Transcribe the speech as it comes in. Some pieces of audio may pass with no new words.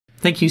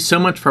Thank you so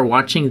much for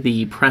watching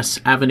the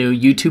Press Avenue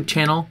YouTube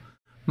channel.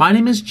 My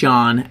name is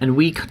John, and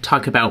we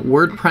talk about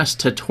WordPress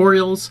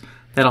tutorials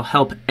that'll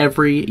help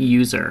every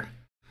user.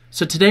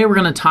 So today we're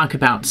going to talk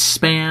about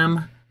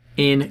spam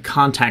in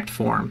contact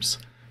forms.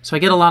 So I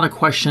get a lot of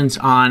questions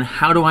on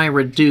how do I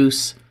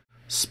reduce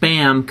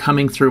spam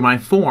coming through my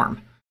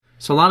form.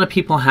 So a lot of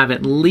people have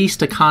at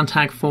least a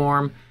contact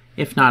form,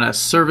 if not a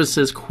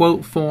services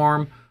quote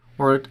form,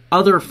 or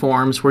other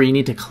forms where you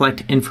need to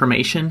collect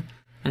information.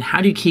 And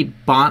how do you keep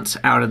bots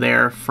out of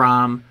there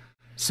from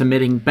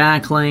submitting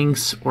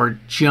backlinks or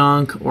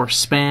junk or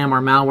spam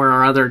or malware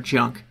or other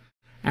junk?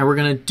 And we're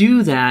going to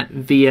do that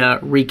via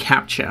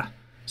reCAPTCHA.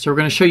 So we're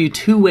going to show you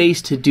two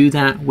ways to do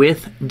that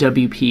with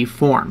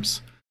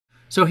WPForms.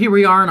 So here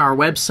we are on our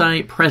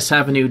website,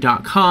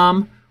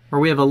 pressavenue.com,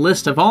 where we have a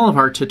list of all of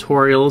our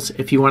tutorials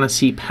if you want to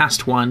see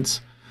past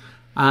ones.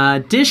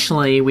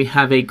 Additionally, we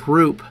have a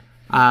group,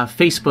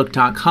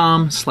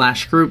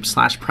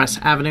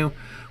 facebook.com/group/pressavenue,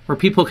 where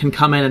people can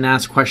come in and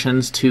ask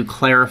questions to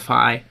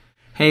clarify,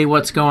 hey,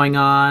 what's going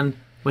on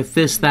with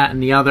this, that,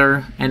 and the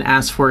other, and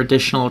ask for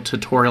additional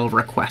tutorial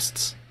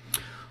requests.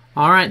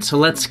 All right, so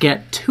let's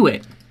get to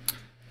it.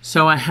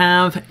 So I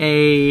have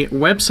a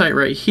website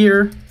right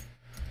here.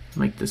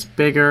 Make this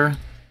bigger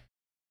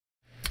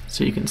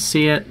so you can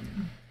see it.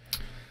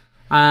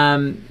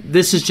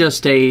 This is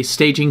just a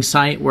staging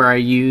site where I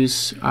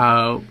use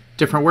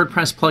different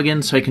WordPress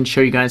plugins so I can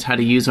show you guys how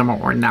to use them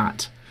or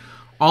not.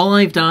 All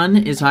I've done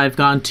is I've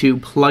gone to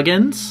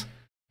plugins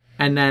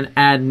and then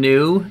add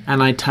new,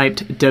 and I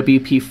typed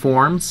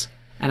WPForms,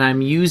 and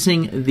I'm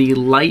using the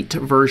Lite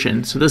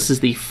version. So this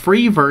is the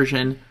free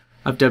version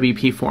of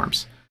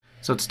WPForms.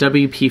 So it's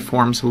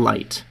WPForms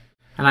Lite.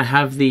 And I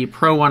have the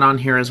Pro one on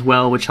here as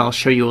well, which I'll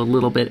show you a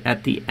little bit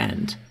at the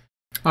end.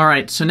 All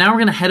right, so now we're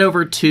going to head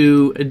over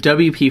to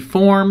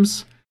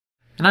WPForms,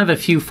 and I have a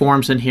few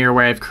forms in here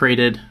where I've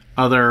created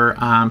other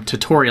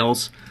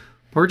tutorials,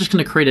 but we're just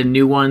going to create a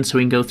new one so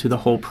we can go through the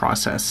whole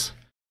process.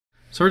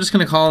 So we're just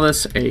going to call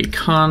this a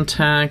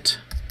contact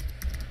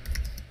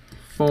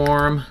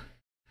form,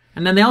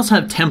 and then they also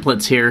have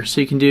templates here,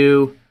 so you can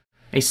do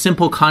a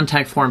simple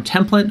contact form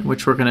template,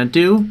 which we're going to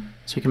do,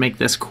 so we can make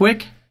this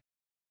quick.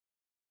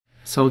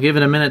 So we'll give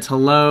it a minute to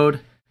load.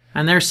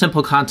 And their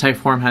simple contact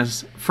form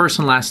has first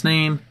and last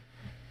name,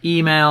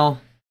 email,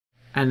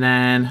 and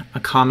then a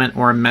comment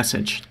or a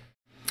message.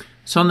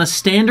 So on the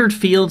standard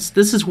fields,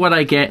 this is what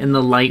I get in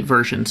the Lite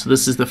version. So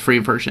this is the free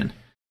version.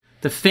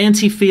 The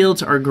fancy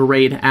fields are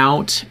grayed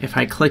out. If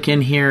I click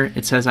in here,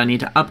 it says I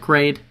need to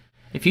upgrade.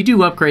 If you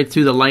do upgrade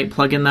through the Lite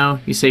plugin though,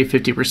 you save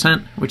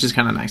 50%, which is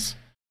kind of nice.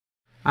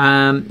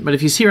 But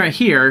if you see right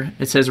here,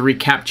 it says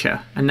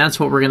reCAPTCHA, and that's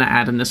what we're going to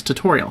add in this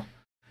tutorial.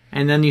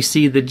 And then you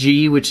see the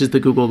G, which is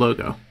the Google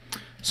logo.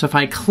 So if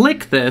I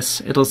click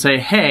this, it'll say,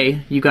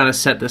 hey, you got to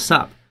set this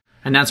up.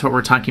 And that's what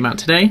we're talking about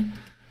today.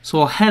 So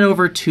we'll head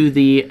over to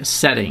the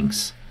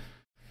settings.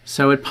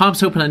 So it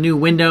pops open a new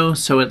window,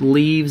 so it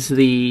leaves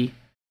the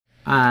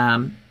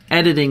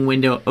editing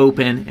window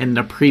open in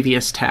the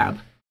previous tab.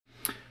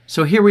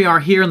 So here we are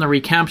here in the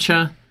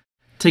reCAPTCHA.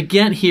 To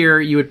get here,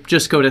 you would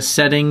just go to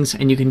settings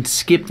and you can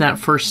skip that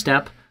first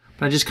step.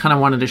 But I just kind of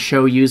wanted to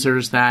show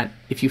users that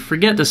if you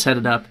forget to set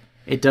it up,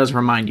 it does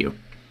remind you.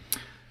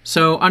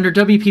 So under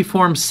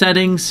WPForms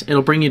settings,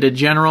 it'll bring you to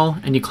general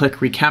and you click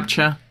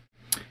reCAPTCHA.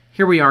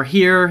 Here we are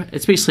here.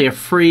 It's basically a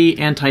free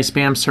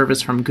anti-spam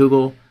service from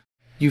Google.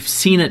 You've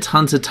seen it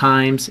tons of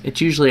times.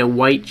 It's usually a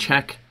white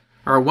check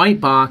or a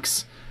white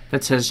box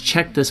that says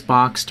check this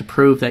box to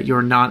prove that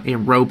you're not a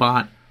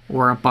robot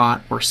or a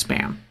bot or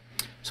spam.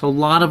 So a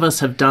lot of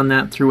us have done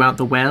that throughout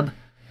the web.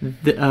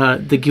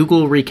 The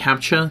Google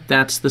reCAPTCHA,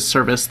 that's the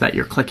service that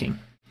you're clicking.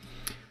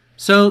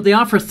 So they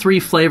offer 3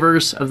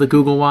 flavors of the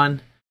Google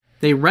one.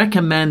 They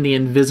recommend the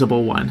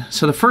invisible one.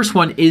 So the first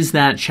one is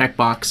that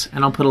checkbox,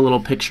 and I'll put a little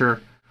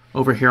picture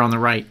over here on the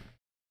right.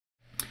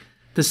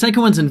 The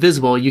second one's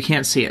invisible, you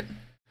can't see it.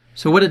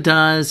 So what it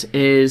does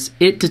is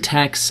it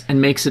detects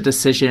and makes a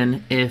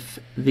decision if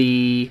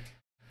the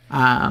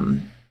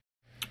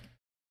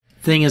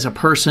thing is a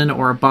person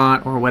or a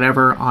bot or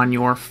whatever on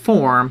your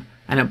form,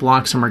 and it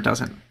blocks them or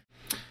doesn't.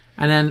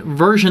 And then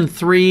version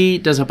 3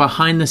 does a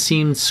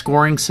behind-the-scenes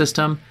scoring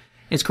system.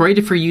 It's great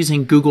if you're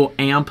using Google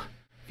AMP.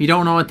 If you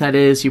don't know what that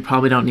is, you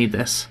probably don't need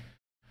this.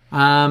 So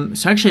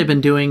actually I've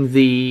been doing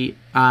the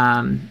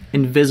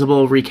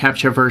invisible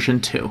reCAPTCHA version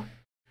 2.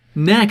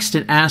 Next,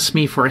 it asks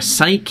me for a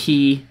site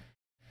key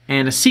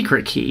and a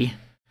secret key,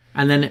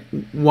 and then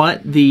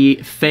what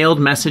the failed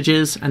message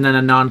is, and then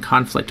a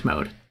non-conflict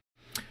mode.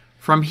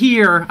 From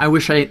here, I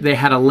wish they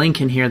had a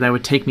link in here that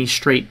would take me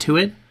straight to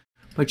it,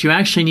 but you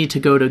actually need to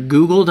go to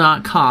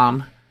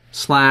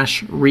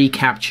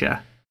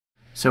google.com/reCAPTCHA.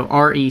 So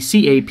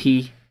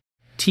reCAPTCHA.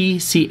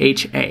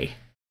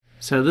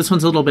 So this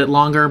one's a little bit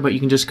longer, but you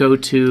can just go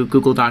to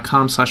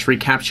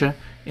google.com/reCAPTCHA.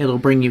 It'll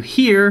bring you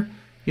here.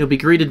 You'll be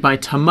greeted by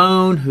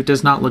Timon, who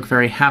does not look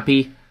very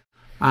happy.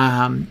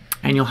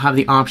 And you'll have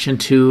the option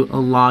to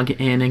log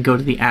in and go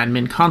to the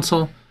admin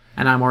console,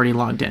 and I'm already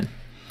logged in.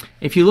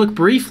 If you look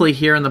briefly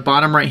here in the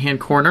bottom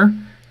right-hand corner,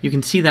 you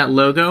can see that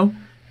logo.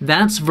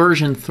 That's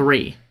version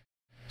 3.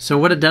 So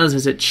what it does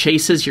is it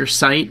chases your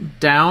site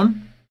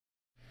down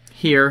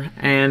here,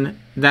 and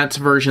that's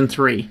version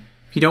 3.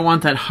 If you don't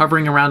want that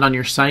hovering around on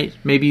your site,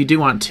 maybe you do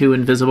want 2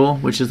 invisible,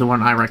 which is the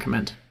one I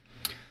recommend.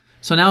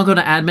 So now I'll go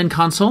to Admin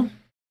Console.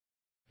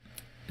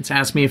 It's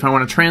asked me if I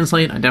want to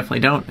translate. I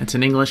definitely don't. It's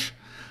in English.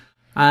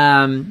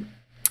 And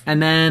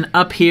then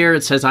up here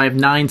it says I have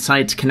 9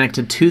 sites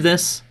connected to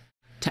this.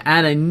 To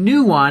add a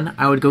new one,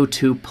 I would go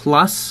to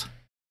plus,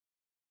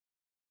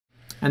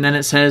 and then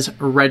it says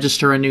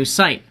register a new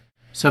site.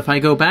 So if I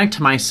go back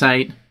to my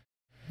site,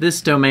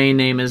 this domain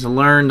name is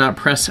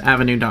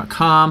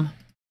learn.pressavenue.com.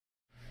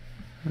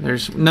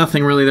 There's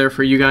nothing really there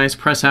for you guys.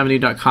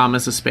 Pressavenue.com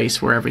is the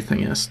space where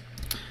everything is.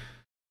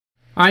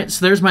 All right,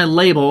 so there's my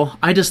label.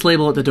 I just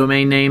label it the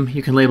domain name.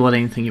 You can label it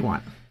anything you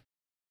want.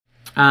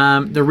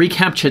 The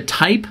reCAPTCHA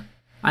type,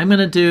 I'm going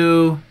to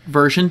do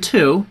version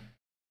 2.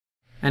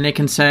 And it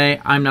can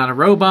say, I'm not a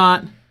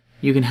robot.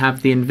 You can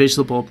have the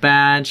invisible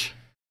badge.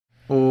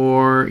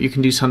 Or you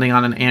can do something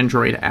on an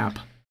Android app.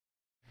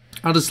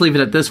 I'll just leave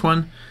it at this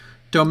one.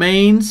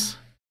 Domains,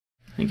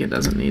 I think it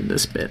doesn't need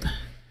this bit.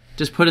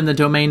 Just put in the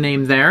domain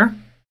name there.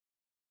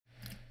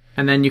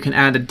 And then you can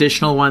add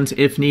additional ones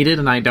if needed,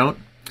 and I don't.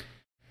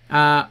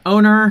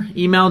 Owner,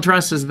 email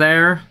address is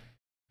there.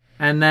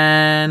 And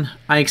then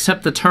I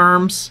accept the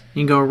terms.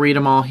 You can go read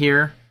them all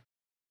here.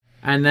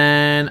 And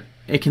then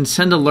it can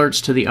send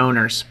alerts to the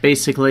owners.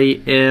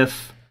 Basically,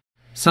 if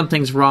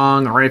something's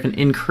wrong or I have an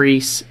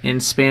increase in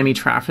spammy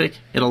traffic,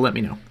 it'll let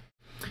me know.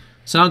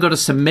 So now I'll go to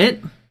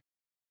submit.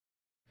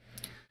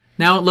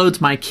 Now it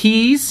loads my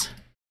keys.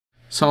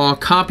 So I'll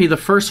copy the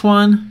first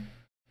one,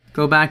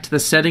 go back to the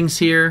settings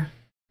here,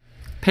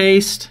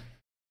 paste,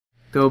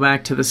 go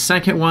back to the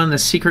second one, the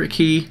secret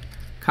key,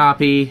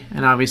 copy,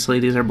 and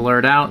obviously these are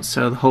blurred out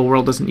so the whole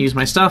world doesn't use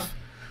my stuff.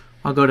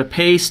 I'll go to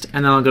paste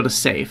and then I'll go to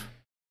save.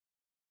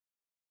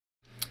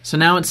 So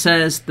now it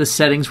says the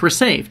settings were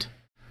saved.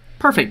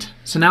 Perfect.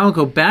 So now I'll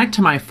go back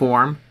to my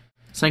form.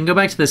 So I can go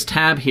back to this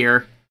tab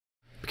here,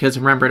 because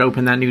remember it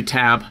opened that new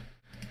tab,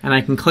 and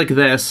I can click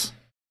this.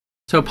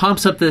 So it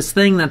pops up this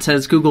thing that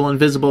says Google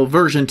Invisible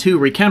version 2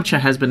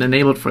 reCAPTCHA has been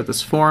enabled for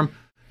this form.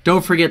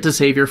 Don't forget to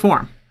save your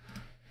form.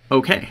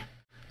 Okay.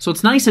 So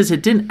what's nice is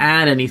it didn't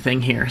add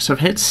anything here. So if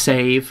I hit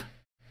save,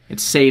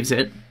 it saves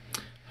it.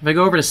 If I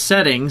go over to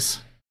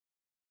settings,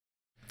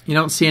 you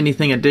don't see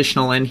anything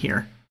additional in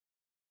here.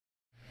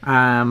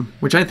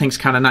 Which I think is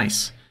kind of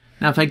nice.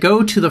 Now if I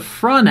go to the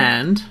front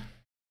end,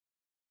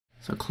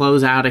 so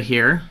close out of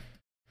here,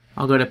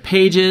 I'll go to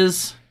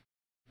pages,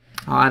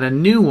 I'll add a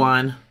new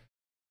one,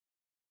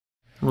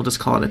 we'll just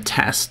call it a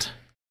test.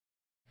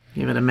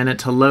 Give it a minute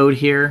to load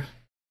here.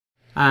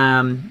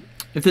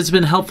 If this has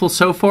been helpful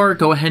so far,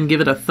 go ahead and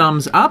give it a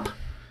thumbs up.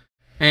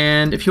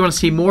 And if you want to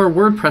see more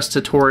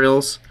WordPress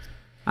tutorials,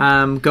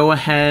 go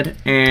ahead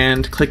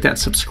and click that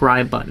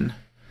subscribe button.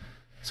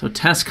 So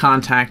test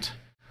contact.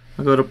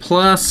 I'll go to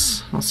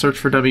plus, I'll search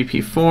for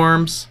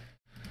WPForms,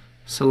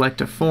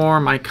 select a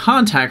form, my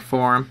contact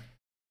form,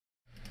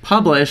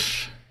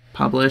 publish,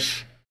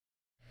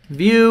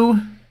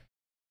 view.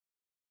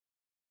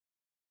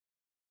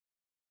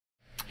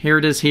 Here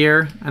it is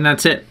here, and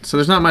that's it. So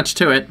there's not much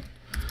to it.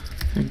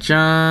 Hey,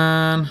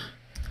 John,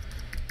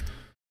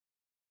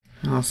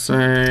 I'll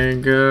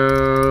say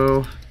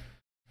go,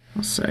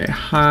 I'll say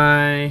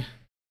hi,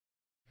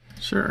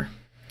 sure,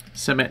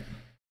 submit.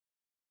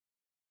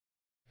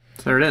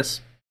 So there it is.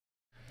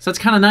 So that's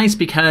kind of nice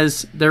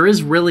because there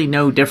is really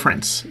no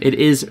difference. It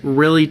is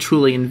really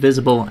truly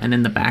invisible and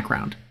in the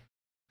background.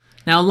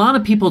 Now a lot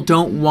of people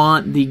don't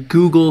want the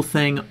Google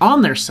thing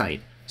on their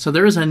site. So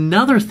there is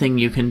another thing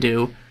you can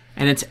do,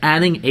 and it's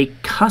adding a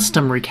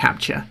custom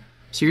reCAPTCHA.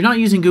 So you're not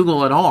using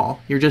Google at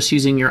all, you're just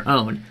using your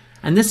own.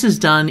 And this is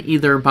done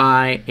either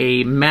by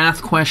a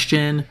math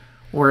question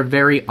or a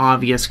very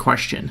obvious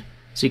question.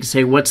 So you can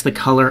say, what's the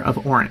color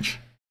of orange?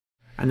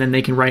 And then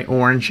they can write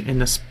orange in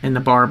the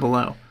bar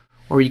below.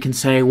 Or you can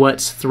say,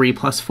 what's 3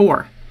 plus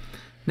 4?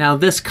 Now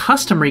this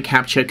custom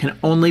reCAPTCHA can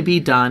only be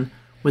done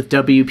with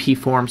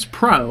WPForms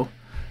Pro,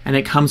 and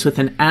it comes with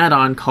an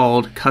add-on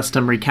called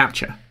Custom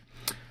reCAPTCHA.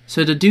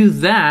 So to do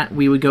that,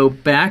 we would go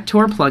back to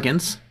our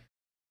plugins,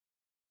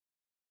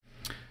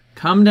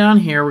 come down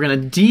here, we're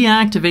going to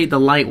deactivate the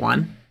Lite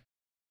one,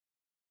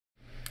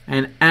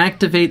 and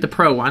activate the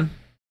Pro one.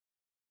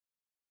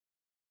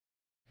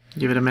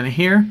 Give it a minute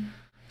here.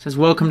 It says,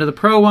 welcome to the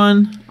Pro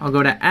one. I'll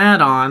go to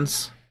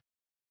add-ons.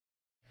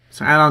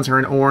 So add-ons are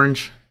in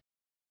orange.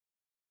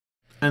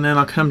 And then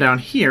I'll come down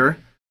here.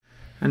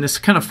 And this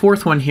kind of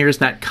fourth one here is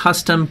that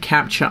custom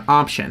CAPTCHA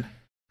option.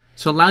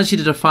 So it allows you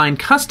to define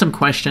custom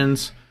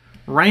questions,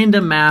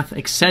 random math,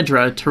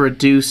 etc. to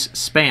reduce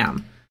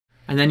spam.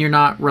 And then you're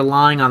not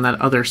relying on that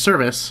other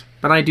service.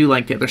 But I do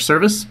like the other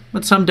service,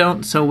 but some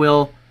don't. So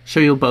we'll show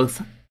you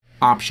both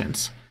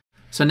options.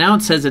 So now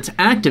it says it's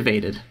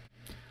activated.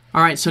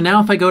 All right, so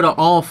now if I go to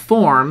all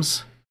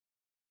forms,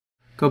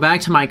 go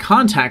back to my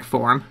contact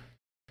form,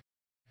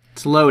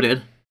 it's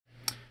loaded.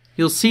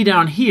 You'll see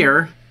down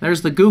here,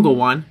 there's the Google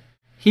one.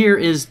 here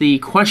is the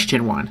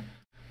question one.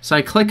 So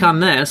I click on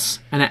this,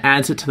 and it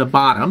adds it to the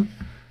bottom.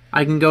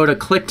 I can go to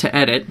click to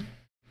edit,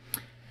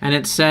 and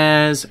it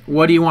says,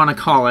 what do you want to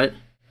call it?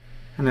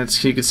 And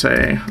it's, you could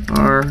say,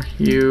 are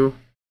you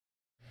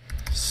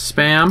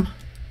spam?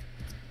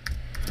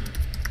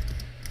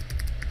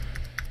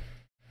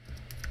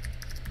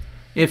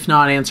 If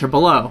not, answer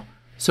below.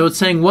 So it's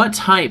saying, what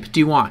type do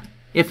you want?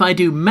 If I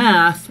do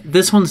math,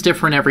 this one's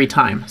different every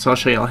time. So I'll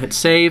show you. I'll hit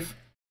save.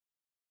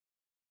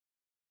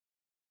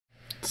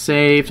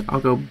 Saved. I'll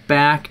go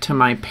back to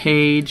my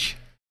page.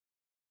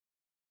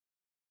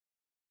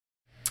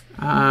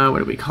 What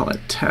do we call it?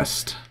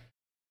 Test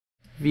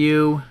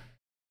view.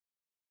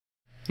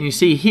 And you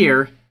see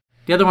here,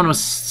 the other one was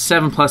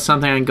 7 plus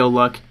something. I can go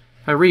look.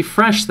 If I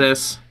refresh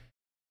this,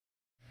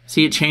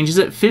 see it changes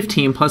it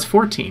 15 plus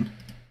 14.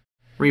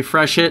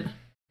 Refresh it.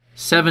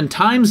 7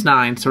 times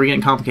 9, so we're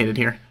getting complicated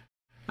here.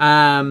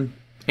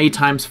 8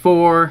 times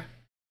 4.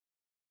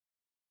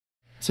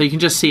 So you can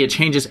just see it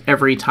changes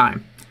every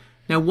time.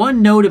 Now,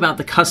 one note about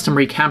the custom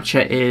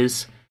reCAPTCHA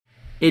is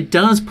it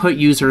does put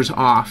users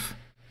off.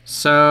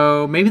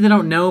 So maybe they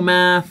don't know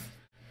math,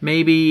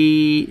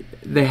 maybe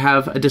they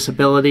have a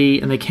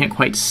disability and they can't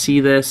quite see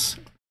this.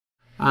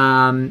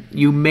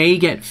 You may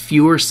get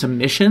fewer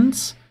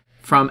submissions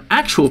from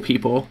actual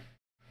people,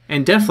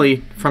 and definitely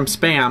from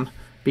spam,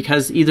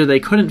 because either they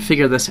couldn't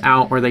figure this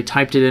out or they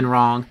typed it in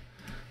wrong.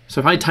 So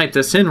if I type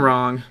this in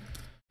wrong,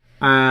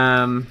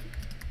 oh,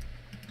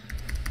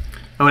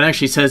 it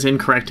actually says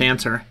incorrect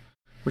answer,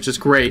 which is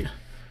great.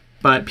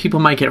 But people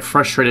might get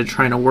frustrated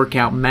trying to work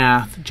out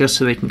math just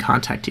so they can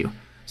contact you.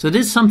 So it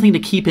is something to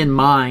keep in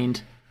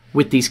mind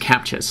with these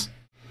CAPTCHAs.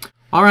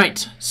 All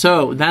right,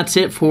 so that's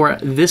it for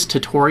this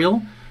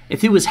tutorial.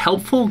 If it was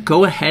helpful,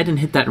 go ahead and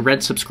hit that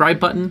red subscribe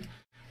button.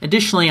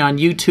 Additionally, on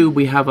YouTube,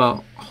 we have a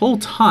whole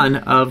ton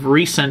of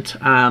recent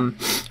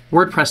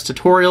WordPress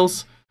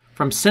tutorials,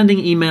 from sending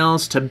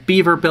emails to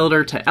Beaver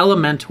Builder to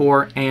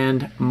Elementor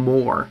and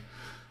more.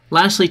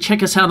 Lastly,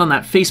 check us out on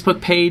that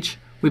Facebook page.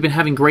 We've been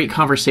having great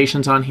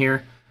conversations on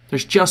here.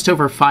 There's just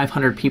over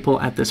 500 people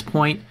at this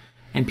point,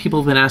 and people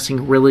have been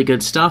asking really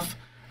good stuff.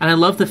 And I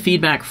love the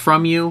feedback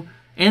from you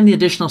and the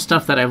additional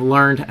stuff that I've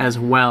learned as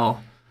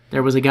well.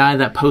 There was a guy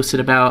that posted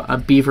about a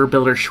Beaver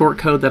Builder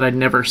shortcode that I'd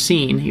never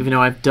seen, even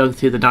though I've dug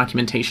through the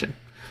documentation.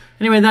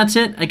 Anyway, that's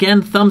it.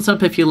 Again, thumbs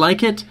up if you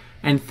like it,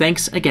 and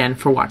thanks again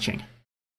for watching.